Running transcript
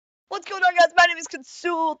What's going on, guys? My name is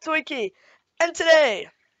Consul Twinkie, and today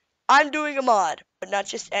I'm doing a mod, but not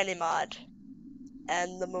just any mod.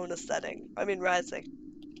 And the moon is setting. I mean, rising.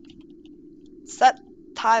 Set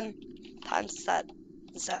time set.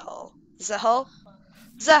 Zeho. Zeho,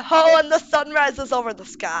 and the sun rises over the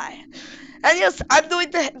sky. And yes, I'm doing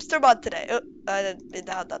the hamster mod today. I didn't mean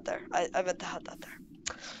to have that there. I meant to have that there.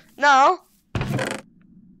 Now,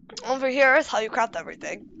 over here is how you craft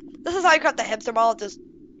everything. This is how you craft the hamster mod. Just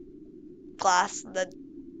glass, and then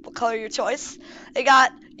what color your choice.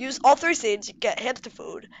 Use all 3 seeds, you get hamster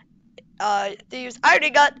food. They use iron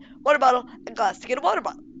ingot, water bottle, and glass to get a water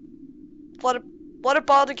bottle. Water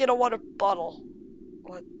bottle to get a water bottle.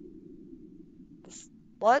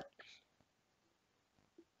 What?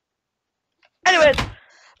 Anyways,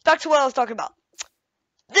 back to what I was talking about.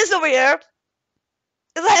 This over here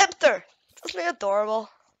is a hamster. Isn't he adorable?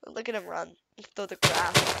 Look at him run through the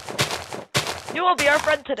grass. You will be our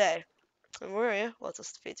friend today. And where are you? Well,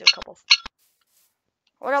 just feed you a couple.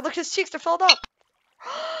 Oh my god, look, his cheeks are filled up.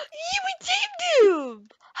 We tamed him!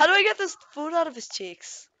 How do I get this food out of his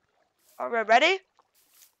cheeks? Alright, ready?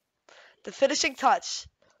 The finishing touch.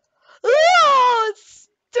 Oh,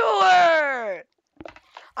 Stuart!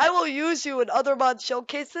 I will use you in other mod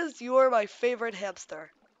showcases. You are my favorite hamster.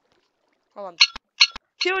 Hold on.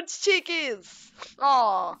 Huge cheekies!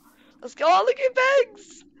 Aw. Let's go. Oh, look at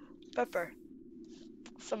bags! Pepper.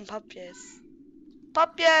 Some puppies.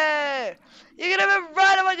 Puppy! You're gonna have a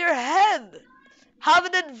ride on your head! Have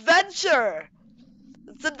an adventure!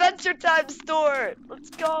 It's adventure time, Stuart!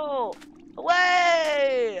 Let's go!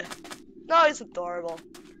 Away! No, he's adorable.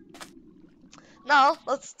 Now,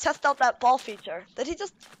 let's test out that ball feature. Did he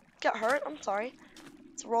just get hurt? I'm sorry.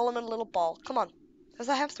 Let's roll him in a little ball. Come on. There's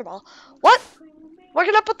a hamster ball. What? Where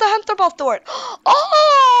can I put the hamster ball, Stuart?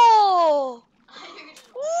 Oh!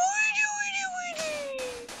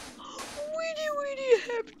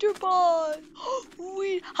 Hamster ball.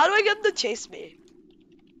 How do I get him to chase me?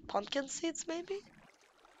 Pumpkin seeds, maybe?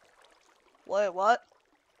 Wait, what?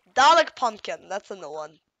 Dalek pumpkin. That's a new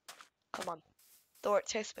one. Come on. Stuart,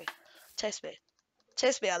 chase me. Chase me.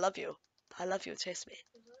 Chase me. I love you. I love you. Chase me.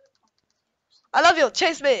 I love you.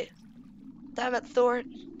 Chase me. Damn it, Stuart.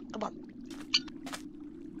 Come on.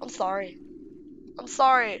 I'm sorry. I'm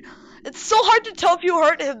sorry. It's so hard to tell if you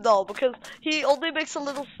hurt him, though, because he only makes a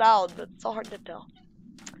little sound. It's so hard to tell.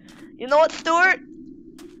 You know what, Stuart?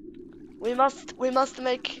 We must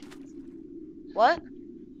make... What?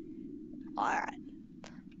 Alright.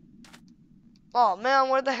 Oh, man,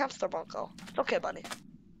 where'd the hamster ball go? It's okay, buddy.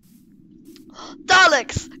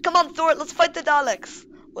 Daleks! Come on, Stuart, let's fight the Daleks!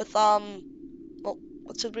 With, well,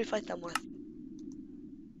 what should we fight them with?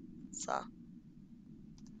 So...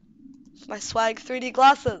 my swag 3D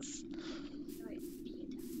glasses.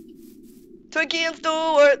 Twinkie and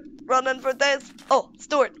Stuart running for this. Oh,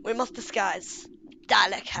 Stuart, we must disguise.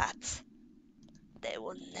 Dalek hats. They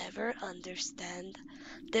will never understand.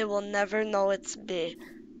 They will never know it's me.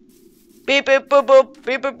 Beep beep boop boop.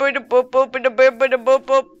 Beep beep boop boop boop beep beep boop boop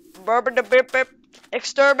boop. Burp beep beep.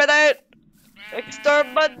 Exterminate.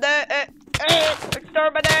 Exterminate.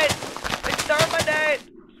 Exterminate. Exterminate.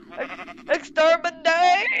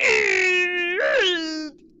 Exterminate!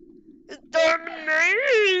 Exterminate!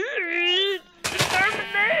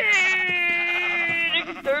 Exterminate!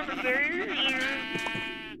 Exterminate!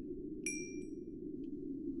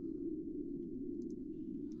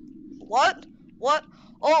 What? What?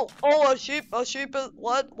 Oh, a sheep is,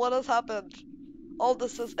 what has happened? Oh,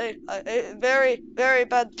 this is a very, very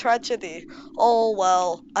bad tragedy. Oh,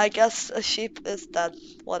 well, I guess a sheep is dead.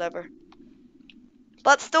 Whatever.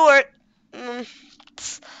 But Stuart, I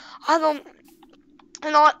don't,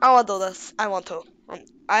 you know what, I want to do this, I want to.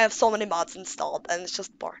 I have so many mods installed, and it's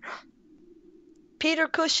just boring. Peter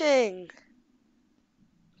Cushing!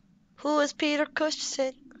 Who is Peter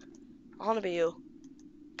Cushing? I want to be you.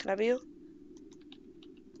 Can I be you?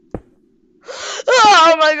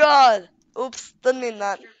 Oh my god! Oops, didn't mean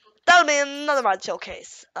that. That'll be another mod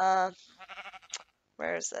showcase.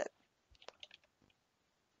 Where is it?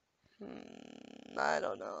 I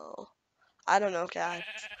don't know. I don't know, guys.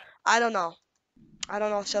 I don't know.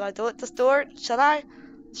 Should I do it to Stuart? Should I?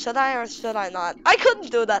 Should I or should I not? I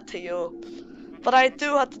couldn't do that to you. But I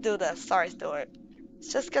do have to do this. Sorry, Stuart.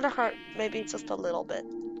 It's just gonna hurt maybe just a little bit.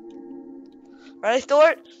 Ready,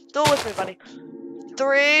 Stuart? Do it with me, buddy.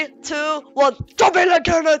 3, 2, 1. Jump in like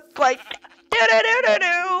an earthquake.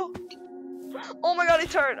 Do-do-do-do-do. Oh my god, he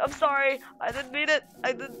turned. I'm sorry. I didn't mean it.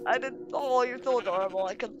 I didn't. Oh, you're so adorable.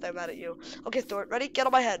 I couldn't stay mad at you. Okay, Stuart, ready? Get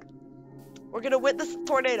on my head. We're gonna witness a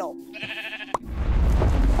tornado.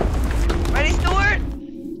 Ready, Stuart?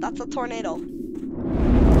 That's a tornado.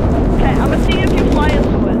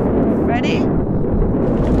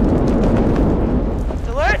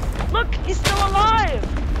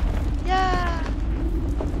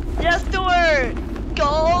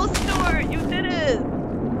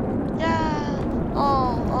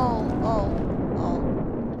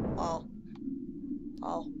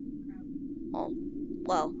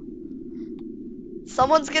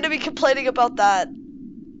 Someone's gonna be complaining about that.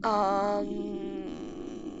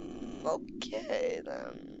 Okay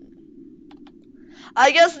then. I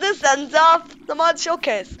guess this ends off the mod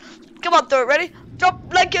showcase. Come on, Thor, ready? Drop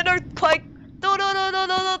like an earthquake. No, no, no, no,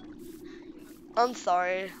 no, no. I'm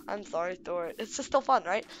sorry, Thor. It's just still fun,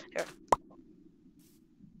 right? Here.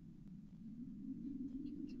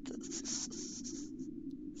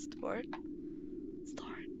 Thor?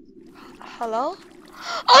 Hello?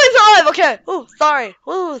 Oh, he's alive! Okay. Ooh, sorry.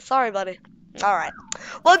 Ooh, sorry, buddy. Alright.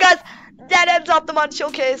 Well, guys, that ends off the mod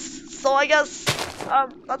showcase. So I guess,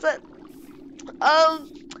 that's it.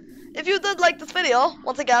 If you did like this video,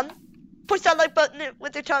 once again, push that like button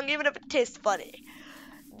with your tongue, even if it tastes funny.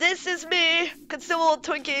 This is me, Consumable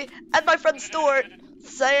Twinkie, and my friend Stuart,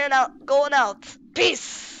 saying out, going out.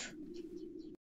 Peace!